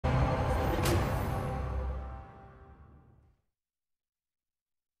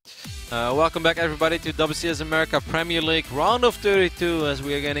Welcome back everybody to WCS America Premier League round of 32 as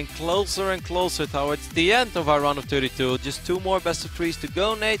we are getting closer and closer towards the end of our round of 32. Just 2 more best of 3s to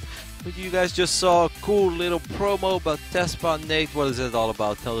go, Nate. But you guys just saw a cool little promo about TESPA. Nate, what is it all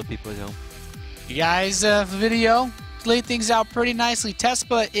about? Tell the people at home. You guys, video laid things out pretty nicely.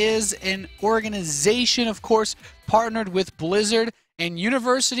 TESPA is an organization, of course, partnered with Blizzard and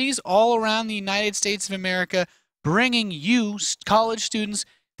universities all around the United States of America, bringing you, college students,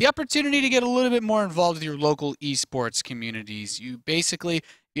 the opportunity to get a little bit more involved with your local esports communities. You basically,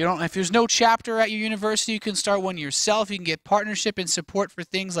 if there's no chapter at your university, you can start one yourself. You can get partnership and support for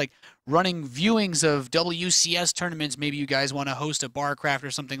things like running viewings of WCS tournaments. Maybe you guys want to host a StarCraft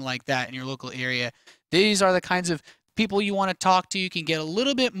or something like that in your local area. These are the kinds of people you want to talk to. You can get a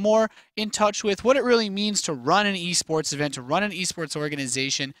little bit more in touch with what it really means to run an esports event, to run an esports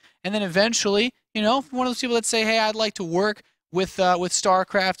organization, and then eventually, one of those people that say, hey, I'd like to work with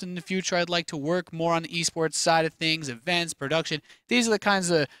StarCraft in the future. I'd like to work more on the esports side of things, events, production. These are the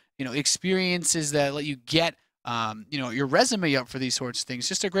kinds of experiences that let you get your resume up for these sorts of things.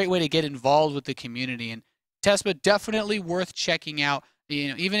 Just a great way to get involved with the community. And TESPA definitely worth checking out.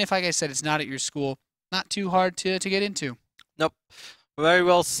 Even if, like I said, it's not at your school, not too hard to get into. Nope. Very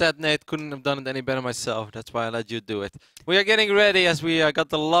well said, Nate. Couldn't have done it any better myself. That's why I let you do it. We are getting ready as we got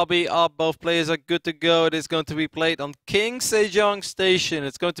the lobby up. Both players are good to go. It is going to be played on King Sejong Station.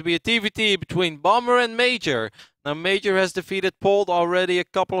 It's going to be a TvT between Bomber and MajOr. Now, MajOr has defeated Polt already a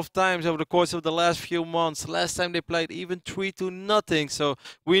couple of times over the course of the last few months. Last time they played even 3-0. So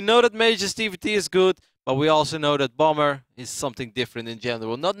we know that MajOr's TvT is good. But we also know that Bomber is something different in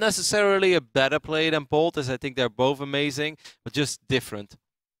general. Not necessarily a better player than Polt, as I think they're both amazing, but just different.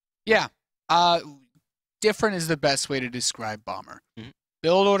 Yeah. Different is the best way to describe Bomber. Mm-hmm.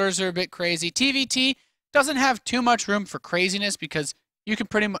 Build orders are a bit crazy. TvT doesn't have too much room for craziness because you can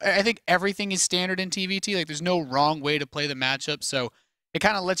pretty much, I think everything is standard in TvT. Like, there's no wrong way to play the matchup. So it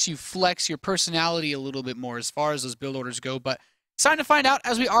kind of lets you flex your personality a little bit more as far as those build orders go. But it's time to find out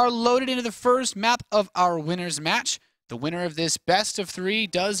as we are loaded into the first map of our winners match. The winner of this best of 3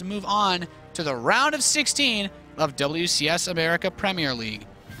 does move on to the round of 16 of WCS America Premier League.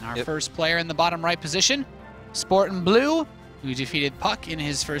 And our first player in the bottom right position, Sport in Blue, who defeated Puck in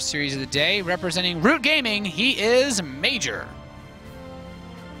his first series of the day. Representing Root Gaming, he is MajOr.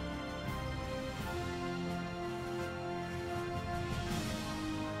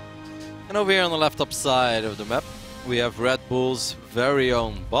 And over here on the left top side of the map, we have Red Bull's very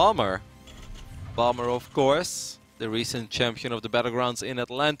own Bomber. Bomber, of course, the recent champion of the Battlegrounds in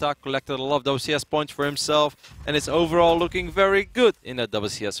Atlanta, collected a lot of WCS points for himself and is overall looking very good in the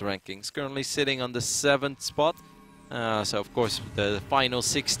WCS rankings. Currently sitting on the 7th spot. So, of course, the final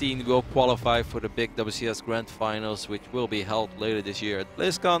 16 will qualify for the big WCS Grand Finals, which will be held later this year at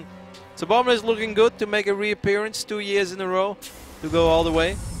BlizzCon. So Bomber is looking good to make a reappearance 2 years in a row to go all the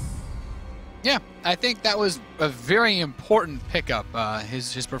way. Yeah, I think that was a very important pickup,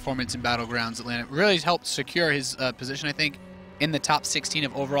 his performance in Battlegrounds Atlanta. It really helped secure his position, I think, in the top 16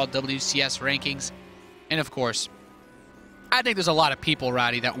 of overall WCS rankings. And, of course, I think there's a lot of people,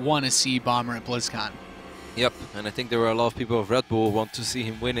 Roddy, that want to see Bomber at BlizzCon. Yep, and I think there were a lot of people of Red Bull who want to see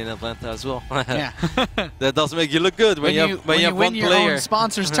him win in Atlanta as well. Yeah. That does make you look good when you have win one your player. Own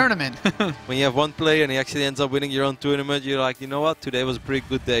sponsors tournament. When you have one player and he actually ends up winning your own tournament, you're like, you know what, today was a pretty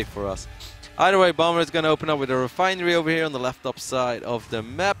good day for us. Either way, Bomber is going to open up with a refinery over here on the left top side of the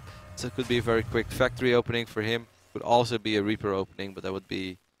map. So it could be a very quick factory opening for him. Could also be a Reaper opening, but that would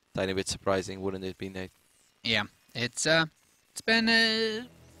be a tiny bit surprising, wouldn't it be, Nate? Yeah, it's been a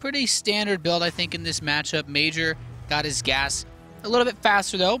pretty standard build, I think, in this matchup. MajOr got his gas a little bit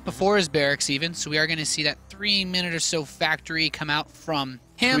faster, though, before his barracks even. So we are going to see that 3-minute or so factory come out from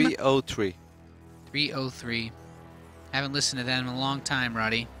him. 303. 303. Haven't listened to them in a long time,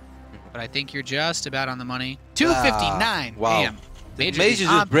 Roddy. But I think you're just about on the money. 259. Wow. Damn. Did MajOr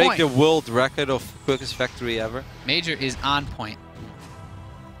just break the world record of quickest factory ever? MajOr is on point.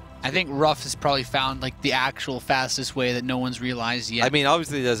 I think Ruff has probably found like the actual fastest way that no one's realized yet. I mean,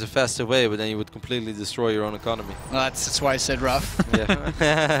 obviously there's a faster way, but then you would completely destroy your own economy. Well, that's why I said Ruff.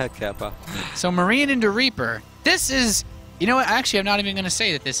 Yeah. Kappa. So Marine into Reaper. This is, you know what, actually I'm not even going to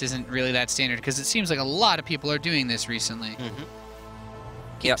say that this isn't really that standard because it seems like a lot of people are doing this recently.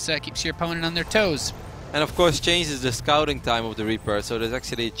 Keeps your opponent on their toes. And of course changes the scouting time of the Reaper, so there's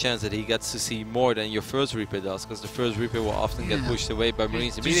actually a chance that he gets to see more than your first Reaper does, because the first Reaper will often get pushed away by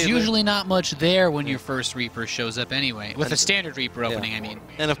Marines immediately. There's usually not much there when your first Reaper shows up anyway, with a standard Reaper opening, I mean.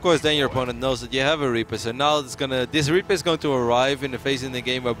 And of course then your opponent knows that you have a Reaper, so now this Reaper is going to arrive in the phase in the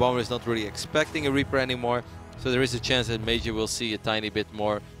game where Bomber is not really expecting a Reaper anymore, so there is a chance that MajOr will see a tiny bit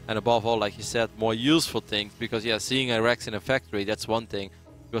more and above all, like you said, more useful things. Because yeah, seeing a Rex in a factory, that's one thing,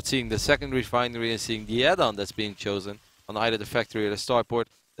 but seeing the second refinery and seeing the add-on that's being chosen on either the factory or the starport,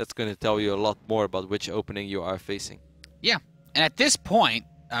 that's going to tell you a lot more about which opening you are facing. Yeah, and at this point,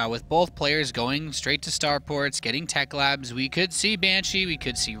 with both players going straight to starports, getting tech labs, we could see Banshee, we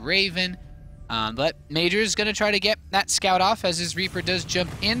could see Raven, but Major's going to try to get that scout off as his Reaper does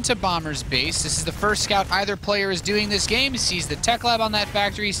jump into Bomber's base. This is the first scout either player is doing this game. He sees the tech lab on that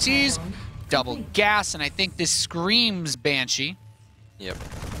factory, sees double gas, and I think this screams Banshee. Yep.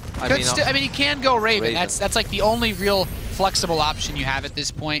 I mean, he can go Raven. That's like the only real flexible option you have at this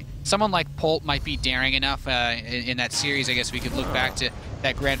point. Someone like Polt might be daring enough in that series. I guess we could look back to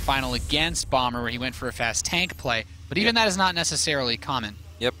that grand final against Bomber where he went for a fast tank play, but even that is not necessarily common.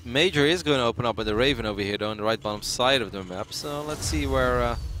 Yep, Major is going to open up with the Raven over here, though, on the right bottom side of the map. So let's see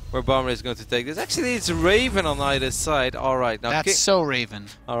where Bomber is going to take this. Actually, it's Raven on either side. All right, now that's so Raven.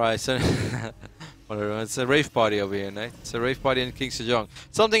 All right, so it's a rave party over here, Nate. It's a rave party in King Sejong.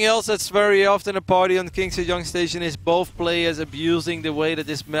 Something else that's very often a party on the King Sejong station is both players abusing the way that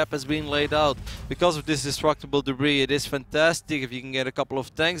this map has been laid out. Because of this destructible debris, it is fantastic if you can get a couple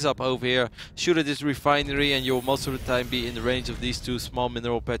of tanks up over here, shoot at this refinery, and you'll most of the time be in the range of these two small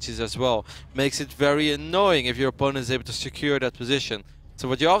mineral patches as well. Makes it very annoying if your opponent is able to secure that position. So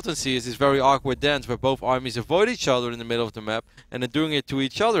what you often see is this very awkward dance where both armies avoid each other in the middle of the map and are doing it to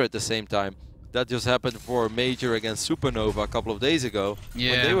each other at the same time. That just happened for Major against Supernova a couple of days ago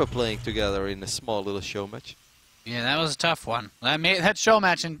when they were playing together in a small little show match. Yeah, that was a tough one. That show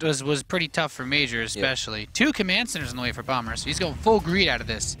match was pretty tough for Major especially. Yep. 2 command centers in the way for Bomber, so he's going full greed out of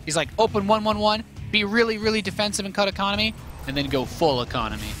this. He's like open 1-1-1, be really, really defensive and cut economy, and then go full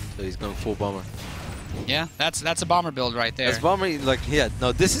economy. So he's going full Bomber. Yeah, that's a Bomber build right there. That's Bomber, like, yeah,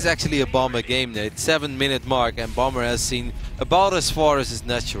 no, this is actually a Bomber game, Nate. 7-minute mark, and Bomber has seen about as far as is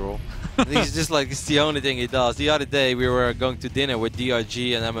natural. He's just like, it's the only thing he does. The other day we were going to dinner with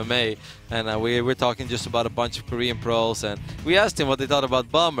DRG and MMA, and we were talking just about a bunch of Korean pros, and we asked him what they thought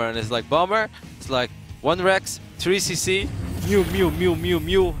about Bomber, and it's like, Bomber, it's like 1 Rex, 3 CC, mew, mew, mew, mew,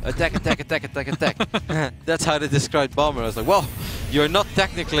 mew, attack, attack, attack, attack, attack. That's how they described Bomber. I was like, well, you're not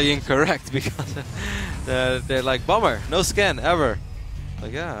technically incorrect, because they're like, Bomber, no scan, ever.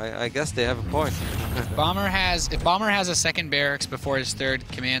 Like, yeah, I guess they have a point. If Bomber has a second barracks before his 3rd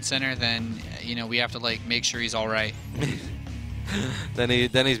command center, then we have to like make sure he's all right. then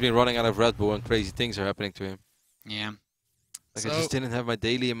he's been running out of Red Bull and crazy things are happening to him. Yeah. Like, so I just didn't have my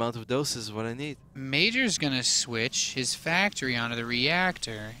daily amount of doses of what I need. Major's gonna switch his factory onto the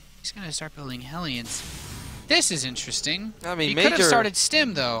reactor. He's gonna start building Hellions. This is interesting. I mean, he Major could have started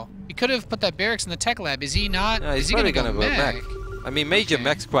Stim though. He could have put that barracks in the tech lab. Is he not? Yeah, he's probably gonna go mech. I mean, Major Okay.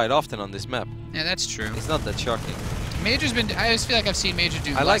 mechs quite often on this map. Yeah, that's true. It's not that shocking. Major's been. I just feel like I've seen Major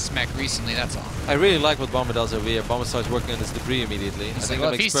do less mech recently. That's all. I really like what Bomber does over here. Bomber starts working on his debris immediately. It's like,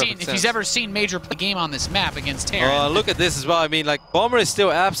 well, if he's ever seen Major play a game on this map against Terran. Look at this as well. I mean, like, Bomber is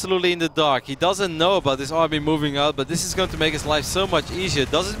still absolutely in the dark. He doesn't know about this army moving out, but this is going to make his life so much easier.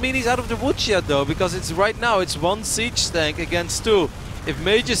 Doesn't mean he's out of the woods yet, though, because it's right now it's 1 siege tank against 2. If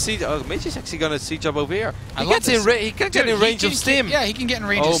Major siege, Major's actually gonna siege up over here. He can get in range of Stim. Yeah, he can get in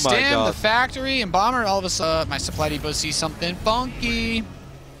range of Stim, the factory, and Bomber. All of a sudden, my supply depot sees something funky.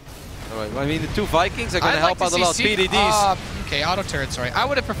 All right, I mean, the 2 Vikings are gonna help out a lot. PDDs. Okay, auto turrets. Sorry, I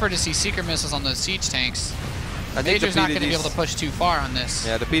would have preferred to see seeker missiles on those siege tanks. I think Major's not going to be able to push too far on this.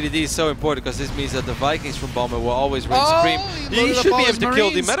 Yeah, the PDD is so important because this means that the Vikings from Bomber will always reign supreme. He should be able to kill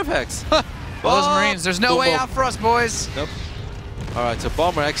the Metavacs. Those Marines. There's no way out for us, boys. Nope. Alright, so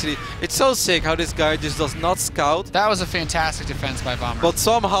Bomber actually, it's so sick how this guy just does not scout. That was a fantastic defense by Bomber. But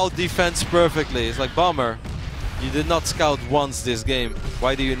somehow defends perfectly. It's like, Bomber, you did not scout once this game.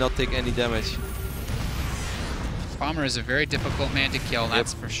 Why do you not take any damage? Bomber is a very difficult man to kill,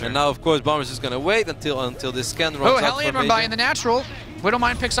 that's for sure. And now, of course, Bomber's just going to wait until this scan runs out. Oh, Hellion run by in the natural.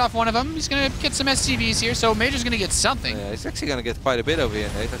 Widowmine picks off one of them. He's going to get some SCVs here, so Major's going to get something. Yeah, he's actually going to get quite a bit over here,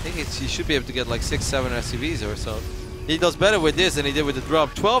 Nate. I think he should be able to get like 6-7 SCVs or so. He does better with this than he did with the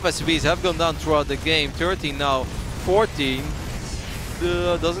drop. 12 SCVs have gone down throughout the game. 13 now, 14.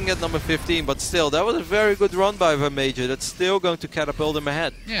 Doesn't get number 15, but still, that was a very good run by Major. That's still going to catapult him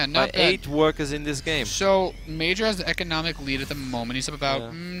ahead. Yeah, not by 8 workers in this game. So Major has the economic lead at the moment. He's up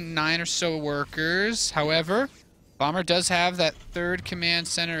about 9 or so workers. However, Bomber does have that 3rd command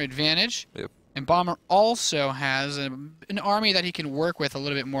center advantage. Yep. And Bomber also has an army that he can work with a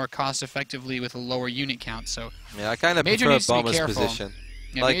little bit more cost effectively with a lower unit count. So yeah, I kind of prefer Bomber's position.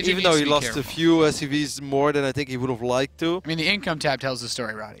 Yeah, like, even though he lost a few SCVs more than I think he would have liked to. I mean, the income tab tells the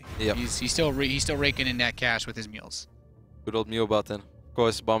story, Roddy. Yep. He's still raking in that cash with his mules. Good old mule button. Of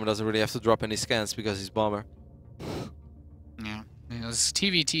course, Bomber doesn't really have to drop any scans because he's Bomber. Yeah. Those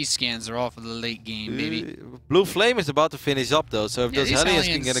TvT scans are all for the late game, baby. Blue Flame is about to finish up though, so if those Hellions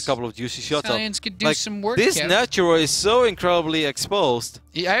can get a couple of juicy shots up. Hellions could do some work. This MajOr is so incredibly exposed.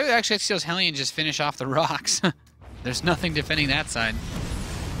 Yeah, I would actually see those Hellions just finish off the rocks. There's nothing defending that side.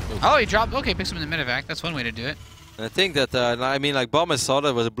 Oh, he dropped. Okay, picks him in the medevac. That's one way to do it. And I think that, I mean, like Bomber saw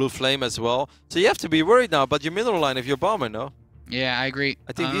that with a Blue Flame as well. So you have to be worried now about your middle line if you're Bomber, no? Yeah, I agree.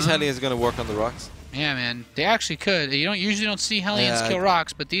 I think these Hellions are going to work on the rocks. Yeah, man. They actually could. You usually don't see Hellions kill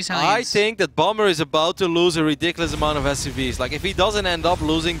rocks, but these Hellions... I think that Bomber is about to lose a ridiculous amount of SCVs. Like, if he doesn't end up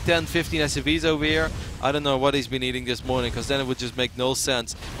losing 10, 15 SCVs over here, I don't know what he's been eating this morning, because then it would just make no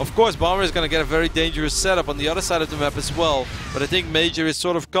sense. Of course, Bomber is going to get a very dangerous setup on the other side of the map as well, but I think MajOr is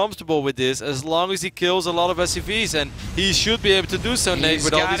sort of comfortable with this, as long as he kills a lot of SCVs, and he should be able to do so, Nate,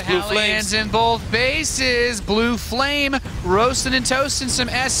 with all these Blue Flames. He's got Hellions in both bases. Blue Flame roasting and toasting some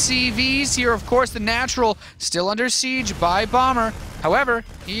SCVs here. Of course, the natural still under siege by Bomber. However,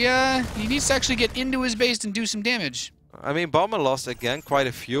 he needs to actually get into his base and do some damage. I mean, Bomber lost again quite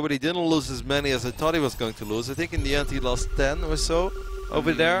a few, but he didn't lose as many as I thought he was going to lose. I think in the end he lost 10 or so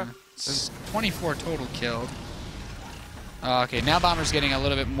over there. 24 total killed. Okay, now Bomber's getting a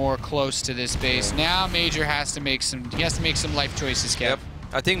little bit more close to this base. Now MajOr has to make some life choices, Kev. Yep.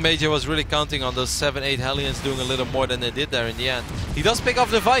 I think MajOr was really counting on those 7, 8 Hellions doing a little more than they did there in the end. He does pick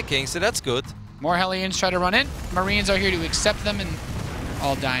off the Vikings, so that's good. More Hellions try to run in. Marines are here to accept them and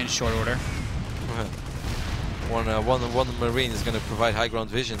all die in short order. One Marine is going to provide high ground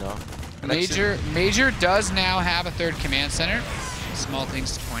vision now. MajOr does now have a third command center. Small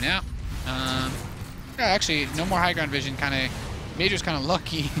things to point out. Yeah, actually, no more high ground vision. MajOr's kind of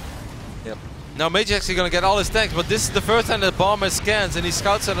lucky. Yep. Now MajOr's actually going to get all his tanks, but this is the first time that Bomber scans, and he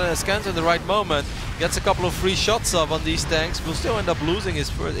scans in the right moment. Gets a couple of free shots up on these tanks. Will still end up losing his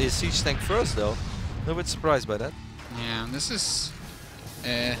siege tank first, though. A little bit surprised by that. Yeah, this is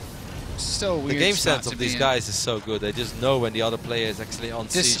still weird. The game sense of these guys is so good. They just know when the other player is actually on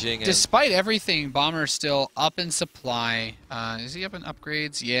sieging. Despite everything, Bomber's still up in supply. Is he up in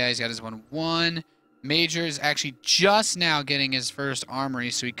upgrades? Yeah, he's got his 1-1. MajOr is actually just now getting his first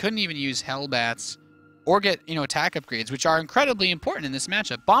armory, so he couldn't even use Hellbats or get attack upgrades, which are incredibly important in this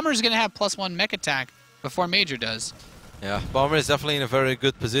matchup. Bomber's going to have +1 mech attack before MajOr does. Yeah, Bomber is definitely in a very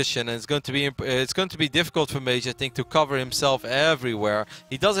good position, and it's going to be difficult for MajOr, I think, to cover himself everywhere.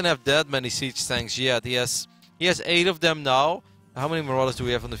 He doesn't have that many siege tanks yet. He has 8 of them now. How many Marauders do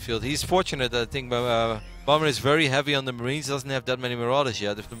we have on the field? He's fortunate that I think Bomber is very heavy on the Marines. Doesn't have that many Marauders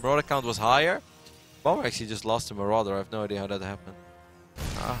yet. If the Marauder count was higher, Bomber actually just lost a Marauder. I have no idea how that happened.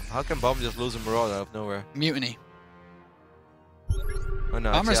 How can Bomber just lose a Marauder out of nowhere? Mutiny. Oh,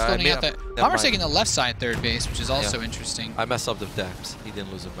 no, Bomber's floating out the. Bomber's taking the left side third base, which is also interesting. I messed up the depths. He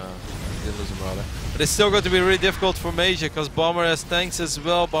didn't lose a Marauder. But it's still going to be really difficult for MajOr because Bomber has tanks as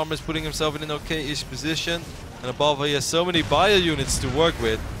well. Bomber's putting himself in an okay-ish position. And above, he has so many bio units to work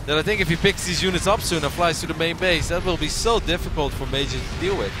with that I think if he picks these units up soon and flies to the main base, that will be so difficult for MajOr to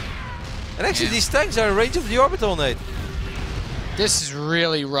deal with. And actually, these tanks are in range of the orbital, Nate. This is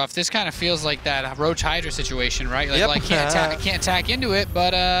really rough. This kind of feels like that Roach Hydra situation, right? Like, I can't attack into it,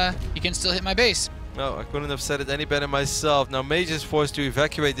 but you can still hit my base. No, I couldn't have said it any better myself. Now MajOr is forced to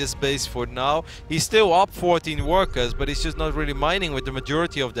evacuate this base for now. He's still up 14 workers, but he's just not really mining with the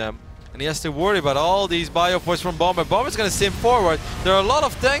majority of them. And he has to worry about all these bioforts from Bomber. Bomber's going to sim forward. There are a lot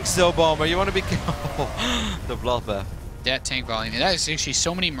of tanks though, Bomber. You want to be careful. The bloodbath. That tank volume. That is actually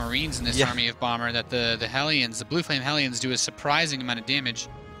so many Marines in this army of Bomber that the Hellions, the Blue Flame Hellions, do a surprising amount of damage.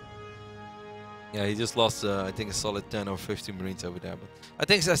 Yeah, he just lost, I think, a solid 10 or 15 Marines over there.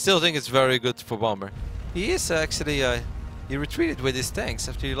 But I still think it's very good for Bomber. He is actually, he retreated with his tanks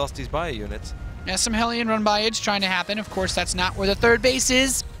after he lost these bio units. Yeah, some Hellion run-by-age trying to happen. Of course, that's not where the third base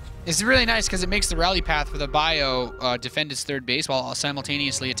is. It's really nice because it makes the rally path for the bio defend his third base while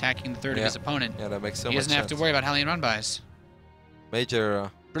simultaneously attacking the third of his opponent. Yeah, that makes so much sense. He doesn't have to worry about Hellion run-bys.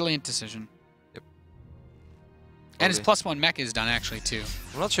 MajOr. Brilliant decision. Yep. And his +1 mech is done actually too.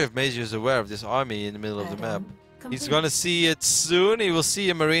 I'm not sure if MajOr is aware of this army in the middle of the map. He's going to see it soon. He will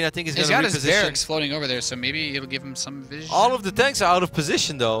see a Marine. I think he's going to reposition. He's got his barracks floating over there, so maybe it'll give him some vision. All of the tanks are out of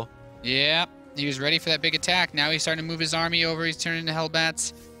position though. Yeah, he was ready for that big attack. Now he's starting to move his army over. He's turning into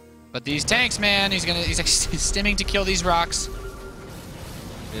Hellbats. But these tanks, man, he's stimming to kill these rocks.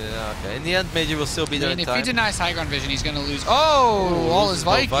 Yeah, okay. In the end, MajOr will still be there in time. If he denies high ground vision, he's going to lose. Oh, all his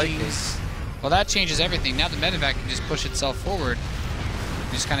Vikings. Well, that changes everything. Now the medevac can just push itself forward.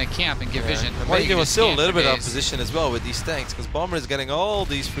 Just kind of camp and get vision. MajOr was still a little bit out of position as well with these tanks, because Bomber is getting all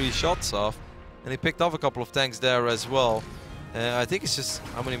these free shots off. And he picked off a couple of tanks there as well. I think it's just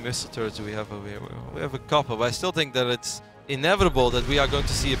how many missile turrets do we have over here? We have a couple, but I still think that it's inevitable that we are going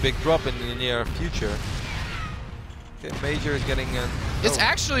to see a big drop in the near future. Okay, MajOr is getting... It's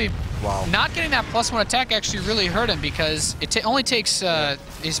actually... Wow. Not getting that +1 attack actually really hurt him because it only takes...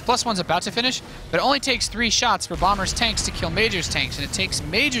 his +1's about to finish, but it only takes 3 shots for Bomber's tanks to kill MajOr's tanks, and it takes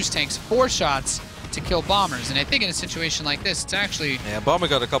MajOr's tanks 4 shots to kill Bombers. And I think in a situation like this, it's actually... Yeah, Bomber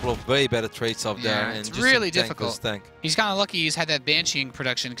got a couple of way better traits up there. And it's just really difficult. Tank. He's kind of lucky he's had that Bansheeing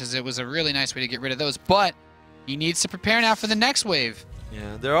production because it was a really nice way to get rid of those, but he needs to prepare now for the next wave.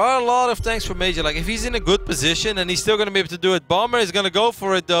 Yeah, there are a lot of tanks for MajOr. Like, if he's in a good position and he's still going to be able to do it, Bomber is going to go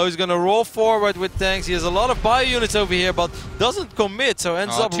for it, though. He's going to roll forward with tanks. He has a lot of bio units over here, but doesn't commit, so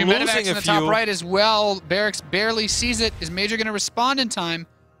ends up losing a few. 2 medevacs in the top right as well. Barracks barely sees it. Is MajOr going to respond in time?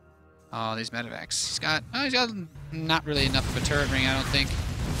 Oh, these medevacs. He's got not really enough of a turret ring, I don't think.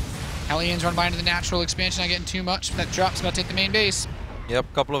 Hellions run by into the natural expansion, not getting too much. That drop's about to take the main base. Yep,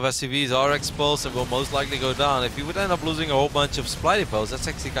 a couple of SCVs are exposed and will most likely go down. If you would end up losing a whole bunch of supply depots, that's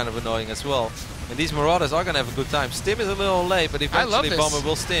actually kind of annoying as well. And these Marauders are going to have a good time. Stim is a little late, but eventually Bomber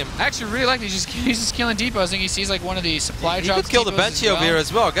will stim. I actually really like that he's just killing depots. I think he sees like one of the supply drops. He could kill the Banshee over here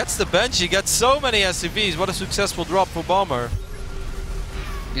as well. Gets the Banshee, gets so many SCVs. What a successful drop for Bomber.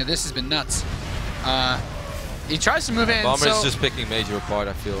 Yeah, this has been nuts. He tries to move in. Bomber is just picking MajOr apart,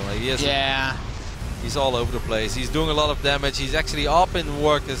 I feel. Like he's all over the place. He's doing a lot of damage. He's actually up in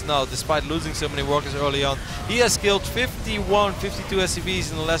workers now, despite losing so many workers early on. He has killed 51, 52 SCVs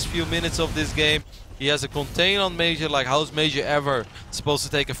in the last few minutes of this game. He has a contain on MajOr. Like, how's MajOr ever supposed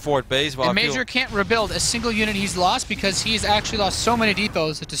to take a fort base? Well, and MajOr can't rebuild a single unit he's lost because he's actually lost so many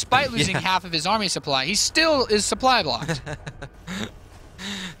depots that despite losing half of his army supply, he still is supply blocked.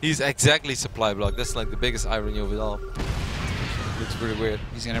 He's exactly supply blocked. That's like the biggest irony of it all. Looks pretty weird.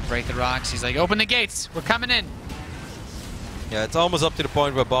 He's going to break the rocks. He's like, open the gates. We're coming in. Yeah, it's almost up to the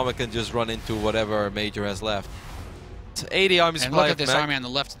point where Bomber can just run into whatever MajOr has left. It's 80 army supply. And look at this army on the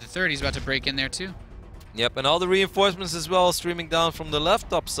left of the third. He's about to break in there too. Yep, and all the reinforcements as well streaming down from the left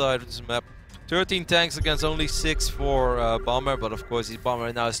top side of this map. 13 tanks against only 6 for Bomber, but of course his Bomber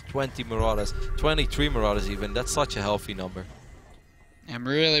right now has 20 Marauders. 23 Marauders even. That's such a healthy number. I'm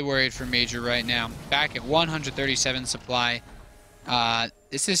really worried for MajOr right now. Back at 137 supply.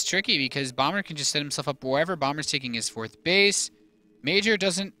 This is tricky because Bomber can just set himself up wherever. Bomber's taking his 4th base. MajOr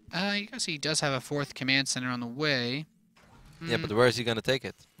doesn't... you guys see he does have a 4th command center on the way. Yeah, but where is he going to take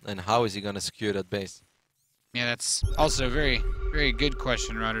it? And how is he going to secure that base? Yeah, that's also a very, very good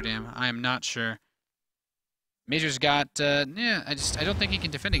question, Rotterdam. I am not sure. MajOr's got... yeah, I don't think he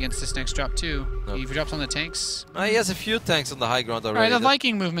can defend against this next drop, too. Nope. He drops on the tanks. He has a few tanks on the high ground already. All right, the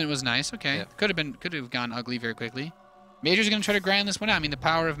Viking movement was nice. Okay, yeah. Could have gone ugly very quickly. MajOr's going to try to grind this one out. I mean, the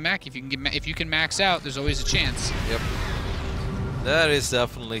power of mech. If you can max out, there's always a chance. Yep, that is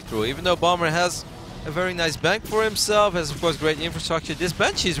definitely true. Even though Bomber has a very nice bank for himself, has of course great infrastructure. This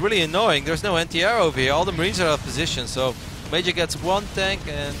Banshee is really annoying. There's no anti-air over here. All the Marines are out of position, so MajOr gets 1 tank,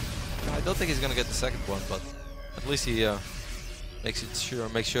 and I don't think he's going to get the second one, but at least he makes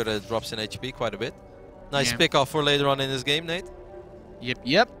sure that it drops in HP quite a bit. Nice pick off for later on in this game, Nate.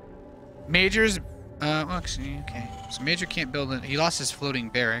 Yep. MajOr's well, actually, okay. So MajOr can't build it. He lost his floating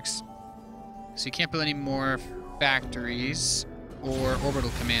barracks, so he can't build any more factories or orbital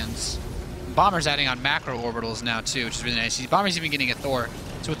commands. Bomber's adding on macro orbitals now too, which is really nice. Bomber's even getting a Thor.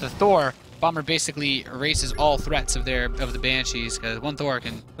 So with the Thor, Bomber basically erases all threats of the Banshees because 1 Thor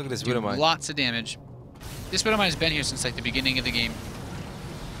can do lots of damage. This Widowmine has been here since like the beginning of the game.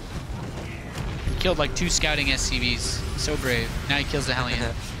 He killed like 2 scouting SCVs. So brave. Now he kills the Hellion.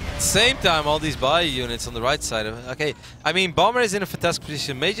 Same time, all these bio units on the right side. Okay, I mean, Bomber is in a fantastic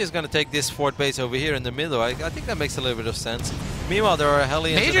position. MajOr is going to take this fort base over here in the middle. I think that makes a little bit of sense. Meanwhile, there are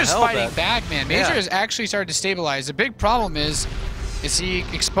Hellions. MajOr's fighting back, man. MajOr has actually started to stabilize. The big problem is he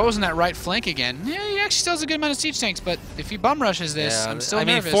exposing that right flank again? Yeah, he actually still has a good amount of siege tanks, but if he bum rushes this, I'm still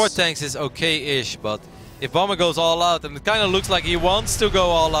nervous. I mean, 4 tanks is okay-ish, but if Bomber goes all out, and it kind of looks like he wants to go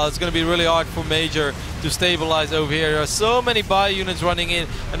all out, it's going to be really hard for MajOr to stabilize over here. There are so many bio units running in,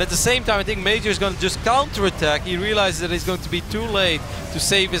 and at the same time, I think MajOr is going to just counterattack. He realizes that it's going to be too late to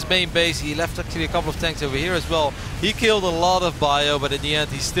save his main base. He left actually a couple of tanks over here as well. He killed a lot of bio, but in the end,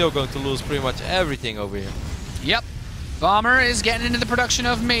 he's still going to lose pretty much everything over here. Yep. Bomber is getting into the production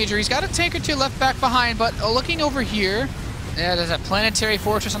of MajOr. He's got a tank or 2 left back behind, but looking over here, yeah, there's a planetary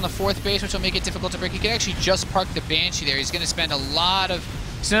fortress on the 4th base, which will make it difficult to break. He can actually just park the Banshee there. He's going to spend a lot of...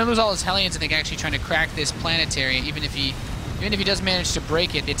 He's going to lose all his Hellions, I think, actually trying to crack this planetary. Even if he does manage to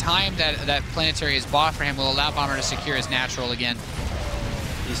break it, the time that planetary is bought for him will allow Bomber to secure his natural again.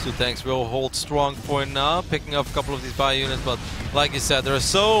 These two tanks will hold strong for now, picking up a couple of these bio units, but like you said, there are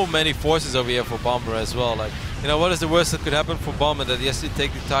so many forces over here for Bomber as well. Like, you know, what is the worst that could happen for Bomber? That he has to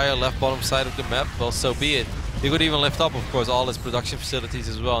take the entire left bottom side of the map? Well, so be it. He could even lift up, of course, all his production facilities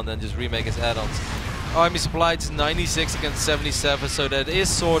as well, and then just remake his add-ons. Army supply is 96 against 77, so that is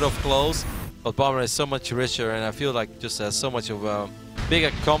sort of close. But Bomber is so much richer, and I feel like just has so much of a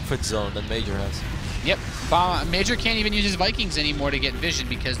bigger comfort zone than Major has. Yep, Major can't even use his Vikings anymore to get vision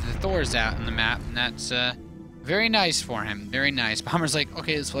because the Thor's out on the map, and that's very nice for him. Very nice. Bomber's like,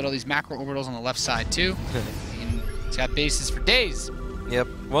 okay, let's float all these macro orbitals on the left side too. And he's got bases for days. Yep,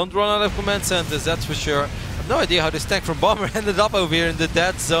 won't run out of command centers, that's for sure. I have no idea how this tank from Bomber ended up over here in the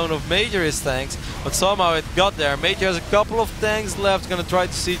dead zone of Major's tanks, but somehow it got there. Major has a couple of tanks left, gonna try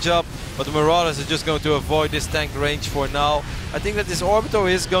to siege up, but the Marauders are just going to avoid this tank range for now. I think that this Orbitor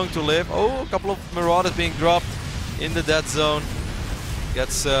is going to live. Oh, a couple of Marauders being dropped in the dead zone.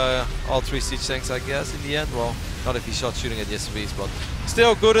 Gets all 3 siege tanks, I guess, in the end. Well, not if he's shot shooting at the SCVs, but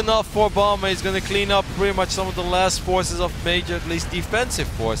still good enough for Bomber. He's going to clean up pretty much some of the last forces of Major, at least defensive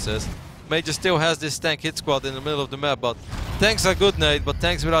forces. Major still has this tank hit squad in the middle of the map, but tanks are good, Nate, but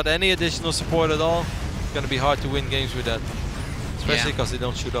tanks without any additional support at all, it's going to be hard to win games with that. Especially because they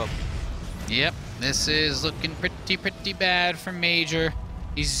don't shoot up. Yep, this is looking pretty bad for Major.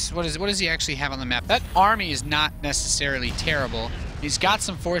 What does he actually have on the map? That army is not necessarily terrible. He's got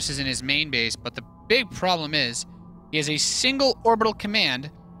some forces in his main base, but the big problem is he has a single orbital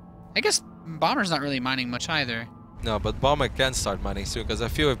command. I guess Bomber's not really mining much either. No, but Bomber can start mining soon, because I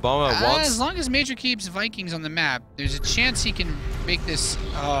feel if Bomber wants... As long as Major keeps Vikings on the map, there's a chance he can make this...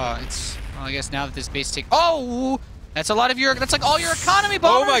 well, I guess now that this base take... Oh! That's a lot of your... That's like all your economy,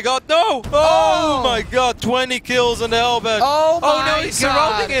 Bomber! Oh my god, no! Oh my god, 20 kills on the Hellbat! Oh my Oh no, he's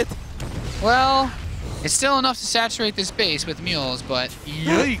surrounding it! Well, it's still enough to saturate this base with mules, but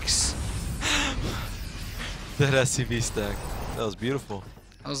yikes! That SCV stack. That was beautiful.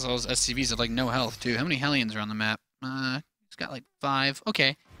 Those SCVs have like no health too. How many Hellions are on the map? He's got like 5.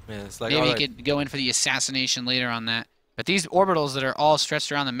 Okay. Yeah, it's like, maybe he could go in for the assassination later on that. But these orbitals that are all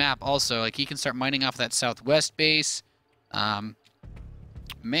stretched around the map also, like he can start mining off that southwest base. Man.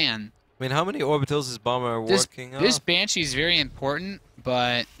 I mean, how many orbitals is Bomber working on? This Banshee is very important,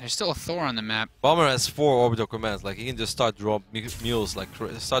 but there's still a Thor on the map. Bomber has 4 orbital commands. Like he can just start dropping mules like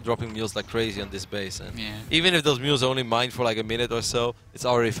crazy on this base. And yeah. Even if those mules only mine for like a minute or so, it's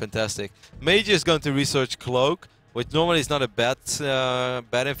already fantastic. Major is going to research Cloak, which normally is not a bad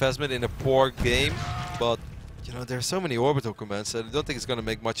investment in a poor game, but you know, there are so many orbital commands that I don't think it's going to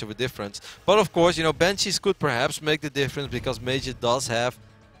make much of a difference. But of course, you know, Banshees could perhaps make the difference because Major does have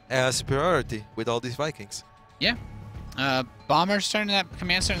superiority with all these Vikings. Yeah. Bomber's turning that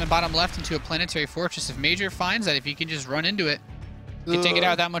command center in the bottom left into a planetary fortress. If Major finds that, if he can just run into it, he can take it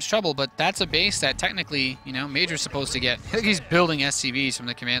out without much trouble. But that's a base that technically, you know, Major's supposed to get. I think he's building SCVs from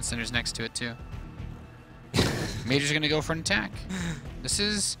the command centers next to it too. Major's going to go for an attack. This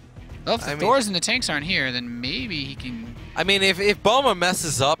is... Well, if the Thors and the tanks aren't here, then maybe he can... I mean, if Bomber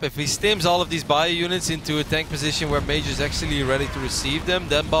messes up, if he stims all of these bio units into a tank position where Major's actually ready to receive them,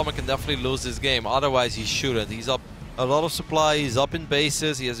 then Bomber can definitely lose this game. Otherwise, he shouldn't. He's up a lot of supply, he's up in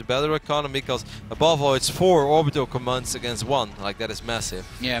bases, he has a better economy, because above all, it's 4 orbital commands against 1. Like, that is massive.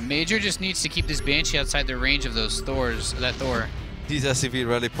 Yeah, Major just needs to keep this Banshee outside the range of those Thors, that Thor. These SCV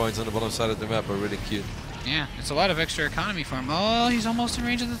rally points on the bottom side of the map are really cute. Yeah, it's a lot of extra economy for him. Oh, he's almost in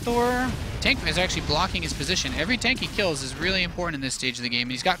range of the Thor. Tank is actually blocking his position. Every tank he kills is really important in this stage of the game.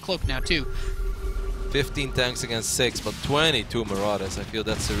 And he's got Cloak now, too. 15 tanks against 6, but 22 Marauders. I feel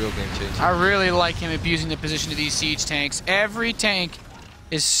that's a real game changer. I really like him abusing the position of these siege tanks. Every tank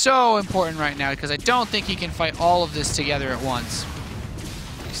is so important right now because I don't think he can fight all of this together at once.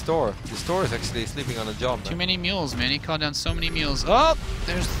 This Thor is actually sleeping on a job, man. Too many mules, man. He called down so many mules. Oh,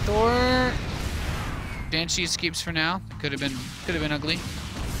 there's Thor. Banshee escapes for now. Could have been ugly.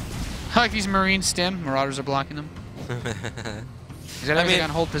 I like these Marine stim. Marauders are blocking them. He's got everything on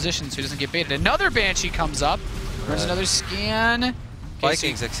hold position so he doesn't get baited. Another Banshee comes up. There's another scan.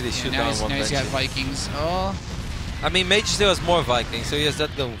 Vikings actually shoot down one Banshee. Now he's got Vikings. Oh. I mean, Major still has more Vikings, so he has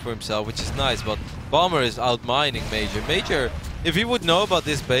that going for himself, which is nice, but Bomber is out-mining Major. Major, if he would know about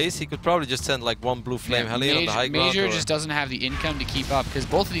this base, he could probably just send like 1 blue flame Hellion on the high ground. Major just doesn't have the income to keep up, because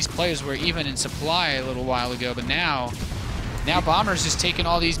both of these players were even in supply a little while ago, but now Bomber's just taking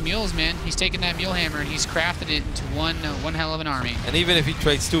all these mules, man. He's taking that mule hammer and he's crafted it into one hell of an army. And even if he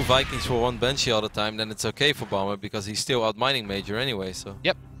trades 2 Vikings for 1 Banshee all the time, then it's okay for Bomber, because he's still out-mining Major anyway, so...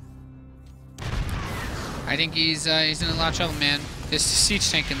 Yep. I think he's in a lot of trouble, man. This siege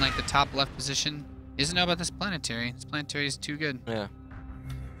tank in like the top left position. He doesn't know about this planetary. This planetary is too good. Yeah.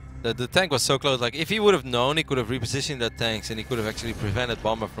 The tank was so close. Like, if he would have known, he could have repositioned that tanks and he could have actually prevented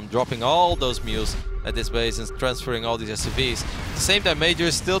Bomber from dropping all those mules at this base and transferring all these SCVs. At the same time, MajOr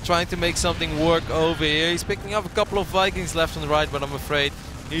is still trying to make something work over here. He's picking up a couple of Vikings left and right, but I'm afraid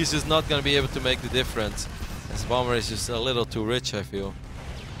he's just not going to be able to make the difference. As Bomber is just a little too rich, I feel.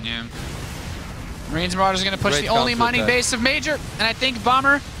 Yeah. Marines Marauders are going to push Great the only mining counter-attack. base of MajOr, and I think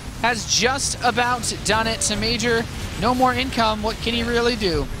Bomber has just about done it. So MajOr, no more income. What can he really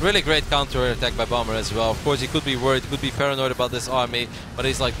do? Really great counter-attack by Bomber as well. Of course, he could be worried, could be paranoid about this army, but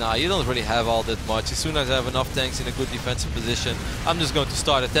he's like, nah, you don't really have all that much. As soon as I have enough tanks in a good defensive position, I'm just going to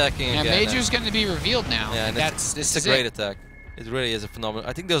start attacking Yeah, again. MajOr's going to be revealed now. Yeah, and this it's is a great attack. It really is a phenomenal.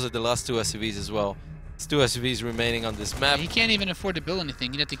 I think those are the last two SCVs as well. It's two SCVs remaining on this map. He can't even afford to build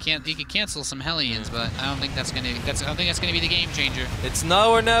anything. He could cancel some Hellions, but I don't think that's gonna. I don't think that's gonna be the game changer. It's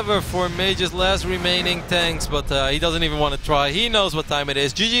now or never for MajOr's last remaining tanks, but he doesn't even want to try. He knows what time it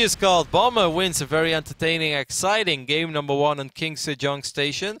is. GG is called. Bomber wins a very entertaining, exciting game number 1 on King Sejong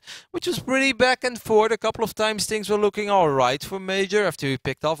Station, which was pretty back and forth. A couple of times things were looking alright for MajOr after he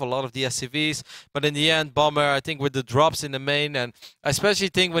picked off a lot of the SCVs, but in the end, Bomber, I think with the drops in the main, and I especially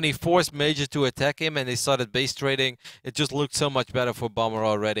think when he forced MajOr to attack him and they started base trading, it just looked so much better for Bomber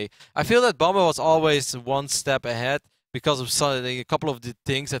already. I feel that Bomber was always one step ahead because of a couple of the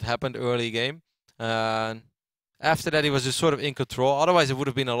things that happened early game. And after that, he was just sort of in control. Otherwise, it would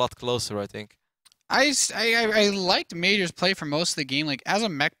have been a lot closer, I think. I liked MajOr's play for most of the game. Like, as a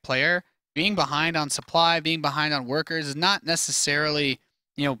mech player, being behind on supply, being behind on workers is not necessarily,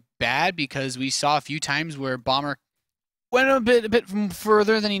 bad, because we saw a few times where Bomber went a bit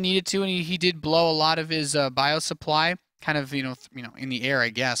further than he needed to, and he did blow a lot of his bio supply, kind of in the air, I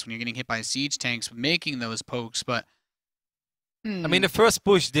guess, when you're getting hit by siege tanks, making those pokes. But I mean, the first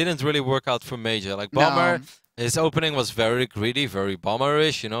push didn't really work out for MajOr. Like Bomber, his opening was very greedy, very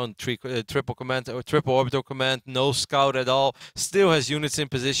Bomber-ish, triple command or triple orbital command, no scout at all. Still has units in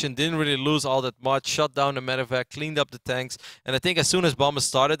position, didn't really lose all that much, shut down the medevac, cleaned up the tanks. And I think as soon as Bomber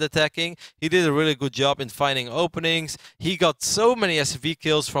started attacking, he did a really good job in finding openings. He got so many SCV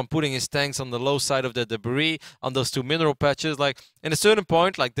kills from putting his tanks on the low side of the debris on those two mineral patches. Like, in a certain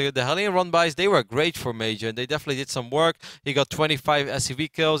point, like the Hellion run-bys, they were great for MajOr, and they definitely did some work. He got 25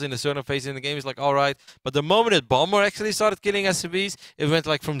 SCV kills in a certain phase in the game. He's like, all right. But the moment that Bomber actually started killing SCVs, it went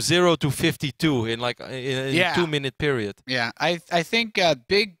like from 0 to 52 in like a 2-minute period. Yeah, I think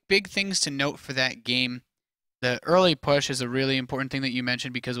big things to note for that game. The early push is a really important thing that you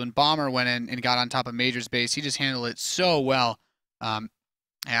mentioned, because when Bomber went in and got on top of MajOr's base, he just handled it so well. Yeah,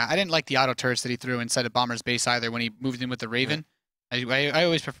 I didn't like the auto turrets that he threw inside of Bomber's base either when he moved in with the Raven. Yeah. I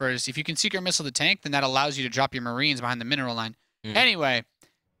always prefer this. If you can secret missile the tank, then that allows you to drop your Marines behind the mineral line. Anyway,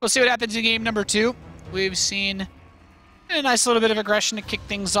 we'll see what happens in game number 2. We've seen a nice little bit of aggression to kick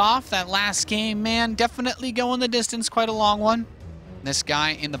things off. That last game, man, definitely going the distance, quite a long one. This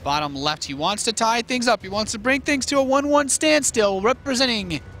guy in the bottom left, he wants to tie things up. He wants to bring things to a 1-1 standstill,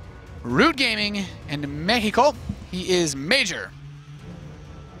 representing Root Gaming and Mexico. He is MajOr.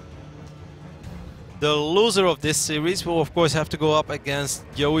 The loser of this series will, of course, have to go up against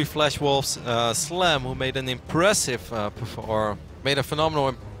Joey Flashwolf's Slam, who made an impressive, made a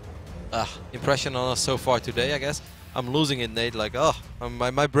phenomenal impression on us so far today, I guess. I'm losing it, Nate. Like,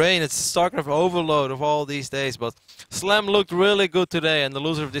 my brain, it's StarCraft overload of all these days. But Slam looked really good today, and the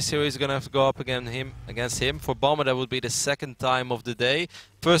loser of this series is going to have to go up against him. For Bomber, that would be the second time of the day.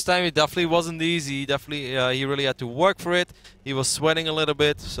 First time, it definitely wasn't easy. He really had to work for it. He was sweating a little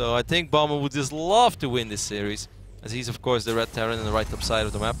bit. So I think Bomber would just love to win this series, as he's, of course, the red Terran on the right top side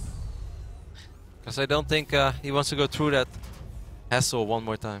of the map. Because I don't think he wants to go through that hassle one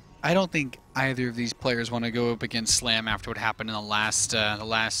more time. I don't think either of these players want to go up against Slam after what happened in the last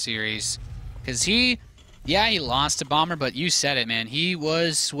series, because he lost to Bomber, but you said it, man. He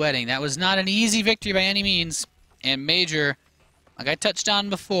was sweating. That was not an easy victory by any means. And MajOr, like I touched on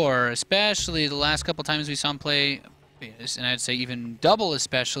before, especially the last couple times we saw him play, and I'd say even double,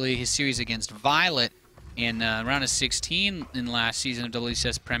 especially his series against Violet in round of 16 in the last season of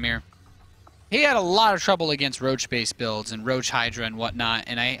WCS Premier. He had a lot of trouble against Roach-based builds and Roach Hydra and whatnot,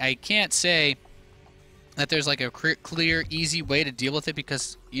 and I can't say that there's like a clear, easy way to deal with it,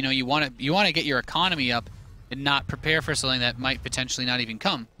 because you want to get your economy up and not prepare for something that might potentially not even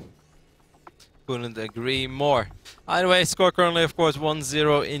come. Couldn't agree more. Either way, score currently, of course,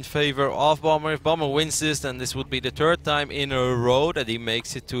 1-0 in favor of Bomber. If Bomber wins this, then this would be the third time in a row that he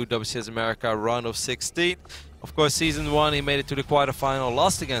makes it to WCS America round of 16. Of course, Season 1, he made it to the quarterfinal,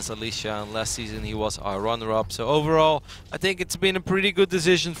 lost against Alicia, and last season he was our runner-up. So overall, I think it's been a pretty good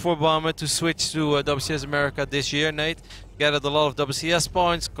decision for Bomber to switch to WCS America this year, Nate. Gathered a lot of WCS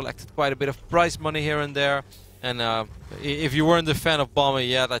points, collected quite a bit of prize money here and there. And if you weren't a fan of Bomber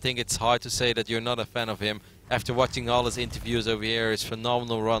yet, I think it's hard to say that you're not a fan of him. After watching all his interviews over here, his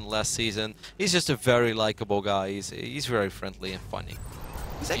phenomenal run last season, he's just a very likable guy. He's very friendly and funny.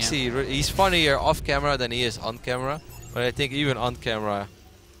 He's actually he's funnier off camera than he is on camera, but I think even on camera,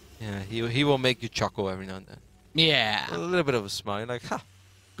 yeah, he will make you chuckle every now and then. Yeah. A little bit of a smile, like, ha,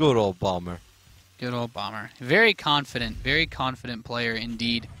 good old Bomber. Good old Bomber. Very confident player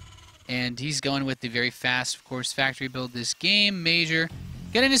indeed. And he's going with the very fast, of course, factory build this game. MajOr.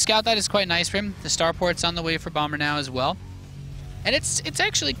 Getting to scout that is quite nice for him. The starport's on the way for Bomber now as well. And it's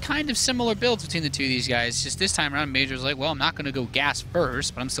actually kind of similar builds between the two of these guys. Just this time around, MajOr's like, well, I'm not going to go gas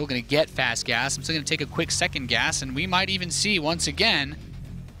first, but I'm still going to get fast gas. I'm still going to take a quick second gas, and we might even see, once again,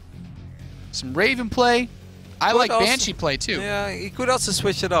 some Raven play. I like Banshee play, too. Yeah, he could also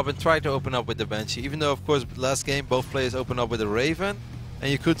switch it up and try to open up with the Banshee. Even though, of course, last game, both players opened up with a Raven.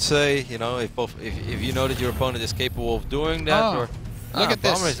 And you could say, you know, if you know that your opponent is capable of doing that, or... Look at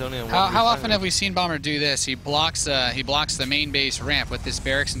this. Is only on how often have we seen Bomber do this? He blocks the main base ramp with this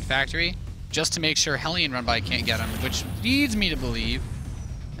barracks and factory just to make sure Hellion run by can't get him, which leads me to believe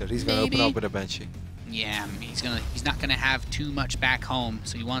that he's going to open up with a Banshee. Yeah, he's not gonna have too much back home,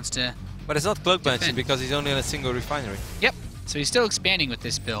 so he wants to. But it's not Cloak Banshee because he's only on a single refinery. Yep. So he's still expanding with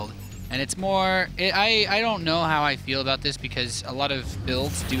this build. And it's more, I don't know how I feel about this because a lot of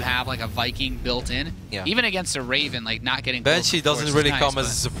builds do have like a Viking built in. Yeah. Even against a Raven, like not getting Banshee doesn't really come as a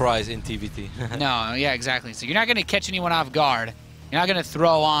surprise in TvT. No, yeah, exactly. So you're not going to catch anyone off guard. You're not going to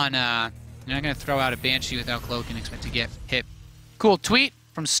throw on, you're not going to throw out a Banshee without cloak and expect to get hit. Cool tweet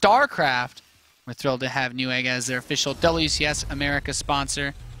from StarCraft. We're thrilled to have Newegg as their official WCS America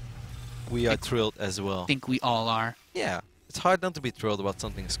sponsor. We are thrilled as well. I think we all are. Yeah. It's hard not to be thrilled about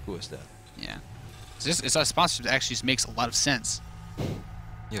something as cool as that. Yeah. It's a sponsor that actually just makes a lot of sense.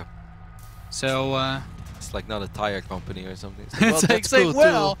 Yeah. So, it's like not a tire company or something. It's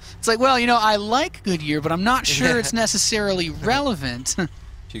like, well, you know, I like Goodyear, but I'm not sure it's necessarily relevant.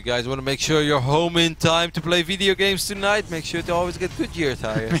 If you guys want to make sure you're home in time to play video games tonight, make sure to always get Goodyear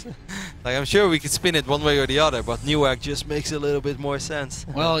tires. Like, I'm sure we could spin it one way or the other, but Newegg just makes a little bit more sense.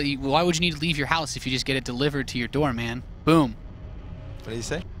 Well, why would you need to leave your house if you just get it delivered to your door, man? Boom. What do you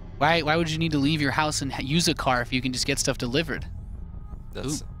say? Why would you need to leave your house and use a car if you can just get stuff delivered?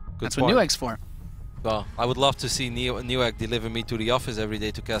 That's what Newegg's for. Well, I would love to see Newegg deliver me to the office every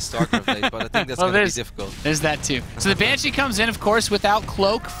day to cast StarCraft late, but I think that's going to be difficult. There's that too. So the Banshee comes in, of course, without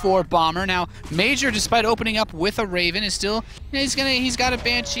cloak for Bomber. Now, MajOr, despite opening up with a Raven, is still he's got a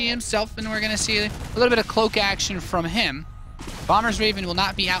Banshee himself, and we're gonna see a little bit of cloak action from him. Bomber's Raven will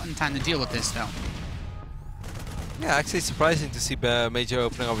not be out in time to deal with this, though. Yeah, actually surprising to see MajOr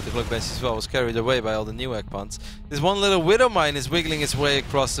opening up with the Cloak Banshee as well. Was carried away by all the Newegg punts. This one little Widow Mine is wiggling its way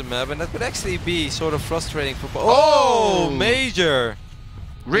across the map, and that could actually be sort of frustrating for MajOr!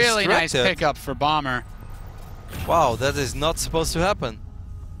 Really nice pickup for Bomber. Wow, that is not supposed to happen.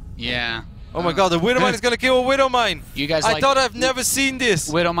 Yeah. Oh my god, the Widow Mine is gonna kill a Widow Mine! You guys I thought I've never seen this!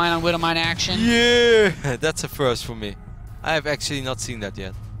 Widow Mine on Widow Mine action? Yeah! That's a first for me. I have actually not seen that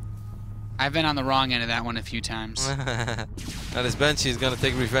yet. I've been on the wrong end of that one a few times. Now this Banshee is gonna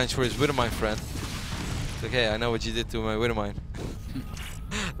take revenge for his Widowmine friend. It's like, hey, I know what you did to my Widowmine.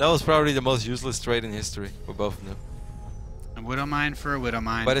 That was probably the most useless trade in history for both of them. A Widowmine for a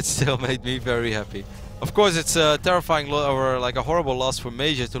Widowmine. But it still made me very happy. Of course, it's a terrifying or like a horrible loss for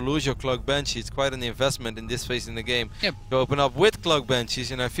MajOr to lose your Cloak Banshee. It's quite an investment in this phase in the game. Yep. To open up with Cloak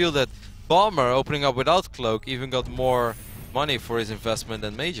Banshees, and I feel that Bomber opening up without Cloak even got more money for his investment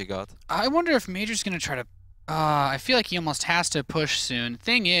than MajOr got. I wonder if MajOr's going to try to... I feel like he almost has to push soon.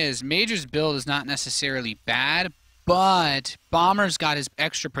 Thing is, MajOr's build is not necessarily bad, but Bomber's got his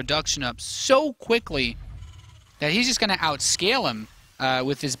extra production up so quickly that he's just going to outscale him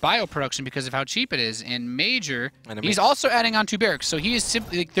with his bio production because of how cheap it is. And MajOr, he's also adding on 2 barracks. So he is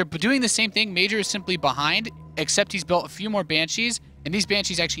simply... Like, they're doing the same thing. MajOr is simply behind, except he's built a few more Banshees. And these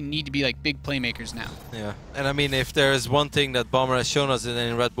Banshees actually need to be like big playmakers now. Yeah, and I mean, if there's one thing that Bomber has shown us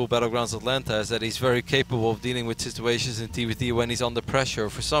in Red Bull Battlegrounds Atlanta is that he's very capable of dealing with situations in TvT when he's under pressure.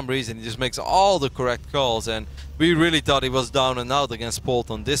 For some reason, he just makes all the correct calls, and we really thought he was down and out against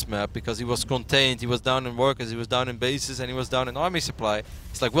Polt on this map because he was contained, he was down in workers, he was down in bases, and he was down in army supply.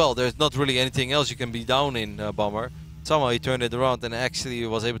 It's like, well, there's not really anything else you can be down in, Bomber. Somehow he turned it around and actually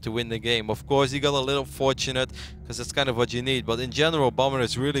was able to win the game. Of course, he got a little fortunate because that's kind of what you need. But in general, Bomber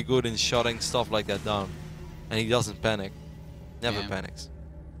is really good in shutting stuff like that down. and he doesn't panic. Never Yeah. panics.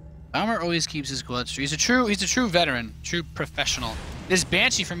 Bomber always keeps his cool. He's a true veteran, true professional. This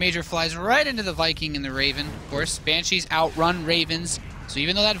Banshee from Major flies right into the Viking and the Raven. Of course, Banshees outrun Ravens, so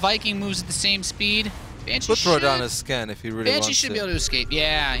even though that Viking moves at the same speed, Banshee Could throw down a scan if he really wants Banshee should to. be able to escape.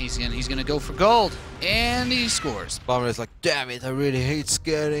 Yeah, he's gonna go for gold, and he scores. Bomber is like, damn it, I really hate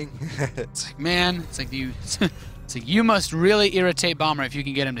scanning. It's like, man, it's like you, it's like you must really irritate Bomber if you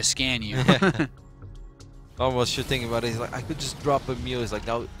can get him to scan you. Bomber was thinking about it. He's like, I could just drop a Mew. He's like,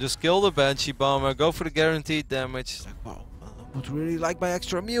 no, just kill the Banshee, Bomber. Go for the guaranteed damage. He's like, wow, I would really like my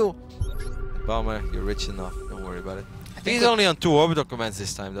extra Mew. Bomber, you're rich enough. Don't worry about it. He's only on 2 orbital commands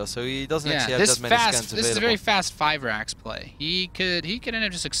this time, though, so he doesn't actually have that many scans available. This is a very fast 5-racks play. He could end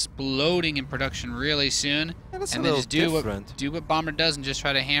up just exploding in production really soon, Yeah, and then just do what Bomber does and just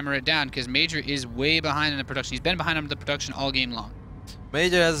try to hammer it down, because Major is way behind in the production. He's been behind on the production all game long.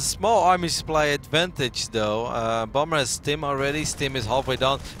 Major has a small army supply advantage, though. Bomber has Stim already. Stim is halfway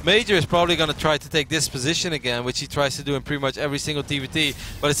down. Major is probably going to try to take this position again, which he tries to do in pretty much every single TvT.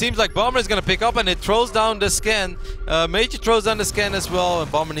 But it seems like Bomber is going to pick up, and it throws down the scan. Major throws down the scan as well,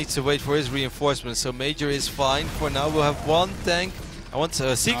 and Bomber needs to wait for his reinforcements. So Major is fine for now. We'll have 1 tank. I want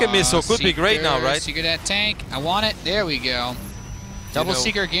a Seeker missile. Could be great now, right? Seeker that tank. I want it. There we go. Double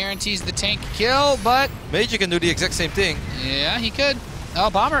Seeker guarantees the tank kill, but Major can do the exact same thing. Yeah, he could. Oh,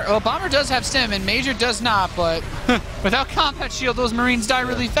 Bomber does have Stim, and Major does not, but without Combat Shield, those Marines die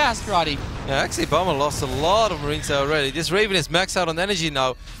really fast, Roddy. Yeah, actually, Bomber lost a lot of Marines already. This Raven is maxed out on energy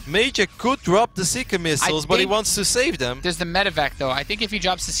now. Major could drop the Seeker missiles, but he wants to save them. There's the medevac, though. I think if he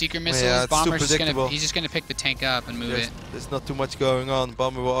drops the Seeker missiles, Bomber's he's just gonna pick the tank up and move it. There's not too much going on.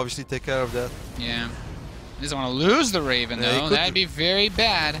 Bomber will obviously take care of that. Yeah. He doesn't want to lose the Raven, though. That'd be very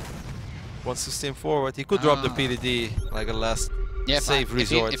bad. Wants to stim forward. He could drop the PDD like a last save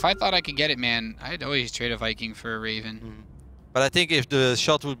resort. If I thought I could get it, man, I'd always trade a Viking for a Raven. But I think if the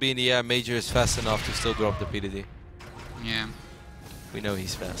shot would be in the air, Major is fast enough to still drop the PDD. Yeah. We know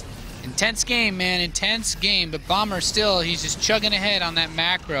he's fast. Intense game, man. Intense game. But Bomber still, he's just chugging ahead on that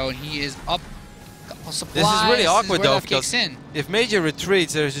macro, and he is up. Supplies. This is really awkward, though, because if Major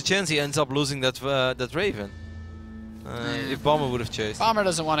retreats, there's a chance he ends up losing that that Raven. If Bomber would have chased. Bomber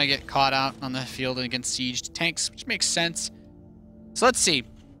doesn't want to get caught out on the field against sieged tanks, which makes sense. So let's see.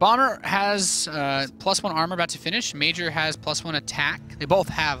 Bomber has +1 armor about to finish. Major has +1 attack. They both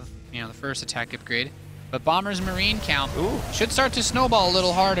have, the first attack upgrade. But Bomber's Marine count should start to snowball a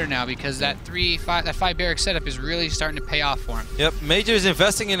little harder now, because that 5 barrack setup is really starting to pay off for him. Yep, Major is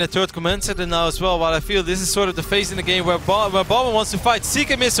investing in a 3rd command center now as well, while I feel this is sort of the phase in the game where Bomber wants to fight.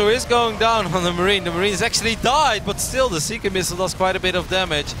 Seeker missile is going down on the Marine. The Marine has actually died, but still the Seeker missile does quite a bit of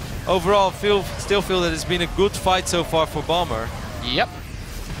damage. Overall, still feel that it's been a good fight so far for Bomber. Yep.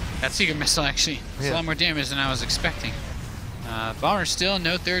 That Seeker missile actually is a lot more damage than I was expecting. Bomber still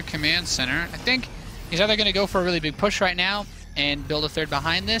no 3rd command center. I think he's either going to go for a really big push right now and build a 3rd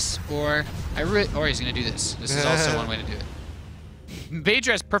behind this, or he's going to do this. This is also one way to do it.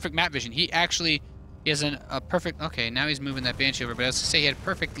 Major has perfect map vision. He has a perfect... Okay, now he's moving that Banshee over, but I was going to say he had a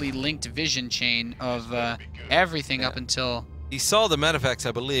perfectly linked vision chain of everything up until... He saw the medevacs,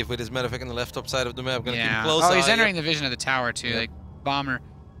 I believe, with his medevac on the left top side of the map. Gonna keep close. Oh, he's entering the vision of the tower, too. Like,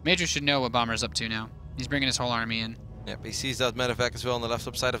 Major should know what Bomber's up to now. He's bringing his whole army in. Yep, he sees that medevac as well on the left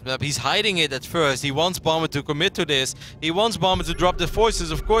top side of the map. He's hiding it at first. He wants Bomber to commit to this. He wants Bomber to drop the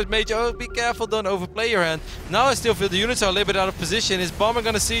forces. Of course, Major, be careful, don't overplay your hand. Now I still feel the units are a little bit out of position. Is Bomber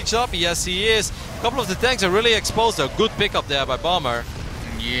gonna siege up? Yes, he is. A couple of the tanks are really exposed, though. Good pickup there by Bomber.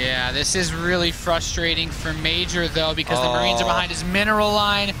 Yeah, this is really frustrating for Major, though, because the Marines are behind his mineral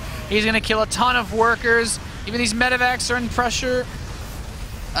line. He's going to kill a ton of workers. Even these medevacs are in pressure.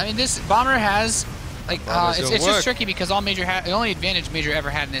 I mean, this Bomber has... it's just tricky because the only advantage Major ever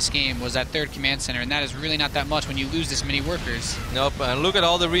had in this game was that 3rd command center, and that is really not that much when you lose this many workers. Nope, and look at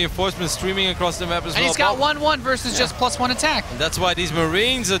all the reinforcements streaming across the map as well. And he's got 1-1 versus just +1 attack. And that's why these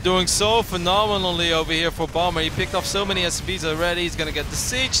Marines are doing so phenomenally over here for Bomber. He picked up so many SCVs already. He's gonna get the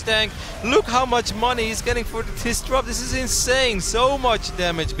siege tank. Look how much money he's getting for his drop. This is insane. So much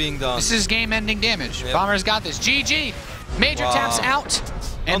damage being done. This is game-ending damage. Yep. Bomber's got this. GG. Major taps out,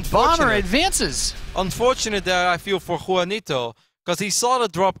 and Bomber advances. Unfortunate there, I feel, for Juanito, because he saw the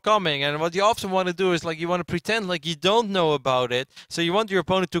drop coming, and what you often want to do is you want to pretend like you don't know about it, so you want your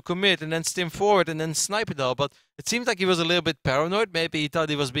opponent to commit and then stim forward and then snipe it all. But it seems like he was a little bit paranoid. Maybe he thought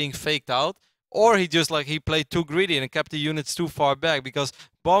he was being faked out, or he just he played too greedy and kept the units too far back, because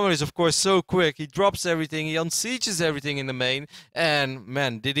Bomber is of course so quick. He drops everything, he unsieges everything in the main, and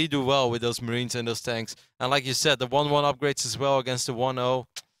man, did he do well with those Marines and those tanks. And like you said, the 1-1 upgrades as well against the 1-0,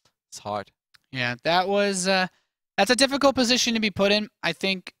 it's hard. Yeah, that was that's a difficult position to be put in. I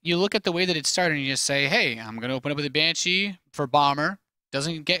think you look at the way that it started and you just say, hey, I'm going to open up with a Banshee for Bomber.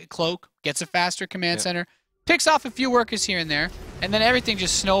 Doesn't get Cloak, gets a faster command center, picks off a few workers here and there, and then everything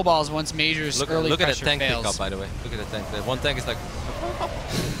just snowballs once Major's early look pressure at the tank fails. pickup, by the way. Look at the tank. That one tank is like...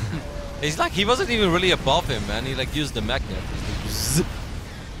 He's like, he wasn't even really above him, man. He like used the magnet.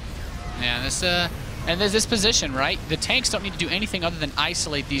 Yeah, there's this position, right? The tanks don't need to do anything other than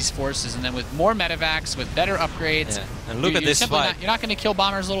isolate these forces, and then with more medevacs, with better upgrades, and look at this fight. You're not going to kill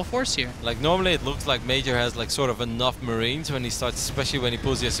Bomber's little force here. Like normally it looks like Major has like sort of enough Marines when he starts, especially when he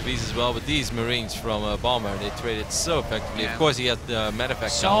pulls the SCVs as well. But these Marines from Bomber, they traded so effectively. Yeah. Of course, he had the medevac.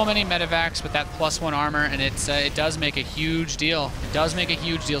 So many medevacs with that +1 armor, and it does make a huge deal. It does make a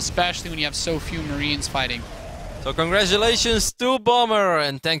huge deal, especially when you have so few Marines fighting. So congratulations to Bomber,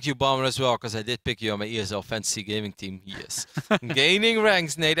 and thank you Bomber as well, because I did pick you on my ESL Fantasy Gaming team. Yes. Gaining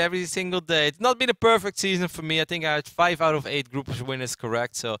ranks, Nate, every single day. It's not been a perfect season for me. I think I had 5 out of 8 group winners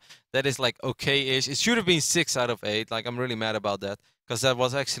correct, so that is like okay-ish. It should have been 6 out of 8. Like I'm really mad about that, because that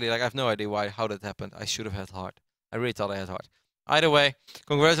was actually like I have no idea how that happened. I should have had heart. I really thought I had heart. Either way,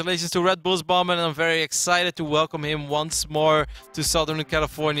 congratulations to Red Bull's Bomber, and I'm very excited to welcome him once more to Southern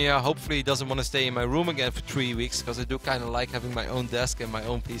California. Hopefully he doesn't want to stay in my room again for 3 weeks, because I do kind of like having my own desk and my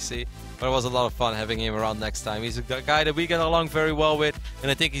own PC. But it was a lot of fun having him around next time. He's a guy that we get along very well with,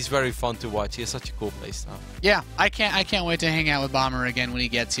 and I think he's very fun to watch. He has such a cool playstyle. Yeah, I can't wait to hang out with Bomber again when he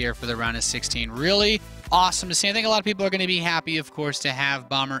gets here for the round of 16. Really awesome to see. I think a lot of people are going to be happy, of course, to have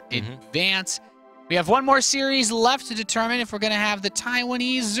Bomber advance. We have one more series left to determine if we're going to have the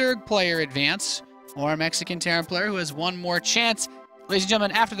Taiwanese Zerg player advance or a Mexican Terran player who has one more chance. Ladies and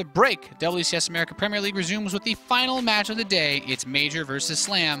gentlemen, after the break, WCS America Premier League resumes with the final match of the day. It's Major versus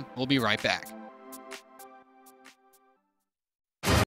Slam. We'll be right back.